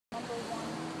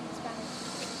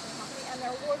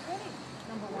award-winning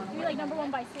number one. You're like number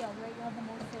one by sales, right? You have the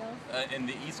most sales. In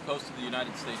the East Coast of the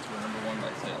United States, we're number one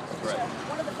by sales. So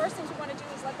one of the first things we want to do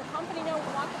is let the company know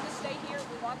we want them to stay here,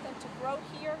 we want them to grow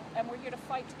here, and we're here to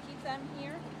fight to keep them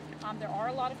here. There are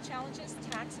a lot of challenges.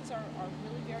 Taxes are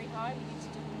really very high. We need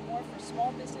to do more for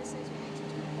small businesses. We need to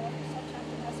do more for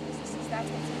subcontracting businesses. That's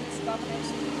what's in this governor's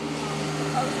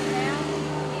proposal now.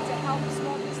 We need to help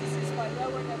small businesses by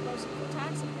lowering their gross income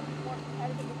tax and be more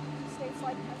competitive with states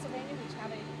like Pennsylvania, which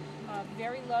have a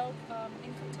very low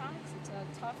income tax. It's a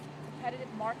tough, competitive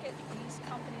market. These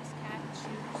companies can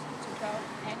choose to go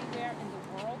anywhere in the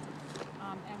world,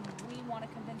 and we want to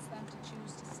convince them to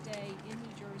choose to stay in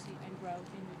New Jersey and grow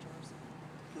in New Jersey.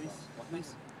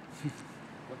 Please.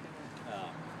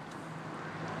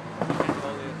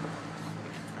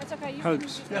 That's okay. You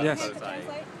Helps. can Yes.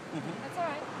 translate. That's all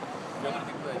right.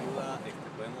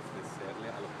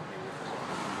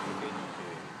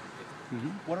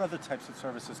 What other types of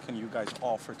services can you guys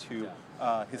offer to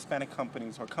Hispanic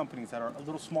companies or companies that are a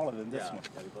little smaller than this one?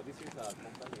 Because this is a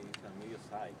company, it's a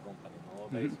medium-sized company, not a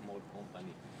very small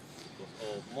company.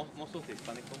 Because most of the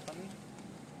Hispanic company,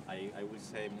 I would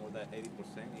say more than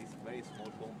 80% is very small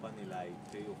company, like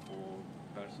 3 or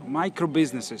 4 persons. Micro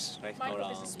businesses.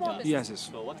 Micro-business, small Yes. business.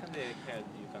 So what can they help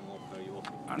you can offer? You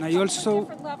offer And I also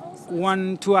Different levels.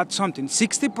 want to add something.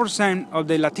 60% of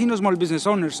the Latino small business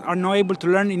owners are not able to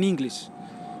learn in English.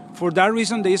 For that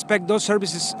reason, they expect those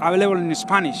services available in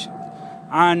Spanish.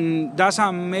 And that's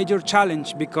a major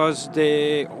challenge because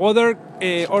the other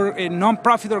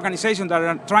non-profit organizations that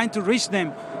are trying to reach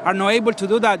them are not able to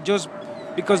do that just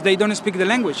because they don't speak the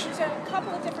language. There's a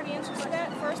couple of different answers to that.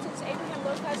 First, it's Abraham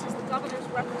Lopez is the governor's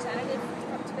representative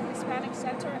to the Hispanic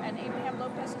Center, and Abraham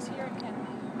Lopez is here and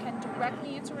can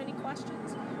directly answer any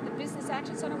questions. The Business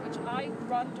Action Center, which I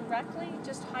run directly,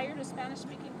 just hired a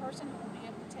Spanish-speaking person who will be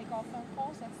able to take all phone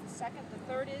calls. That's the second. The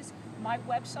third is my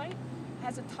website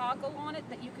has a toggle on it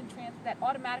that you can that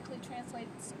automatically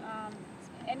translates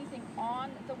anything on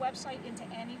the website into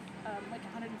any like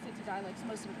 150 dialects.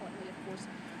 Most importantly, of course,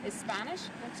 is Spanish.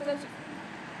 So those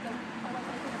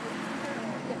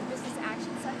the Business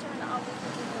Action Center, and I'll link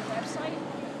you to the website.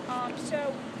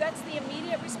 So that's the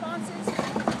immediate responses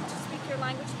to speak your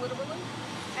language literally.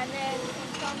 And then in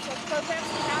terms of programs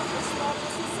we have for small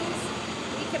businesses,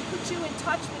 we can put you in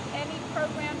touch with any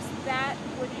programs that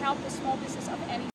would help a small business of any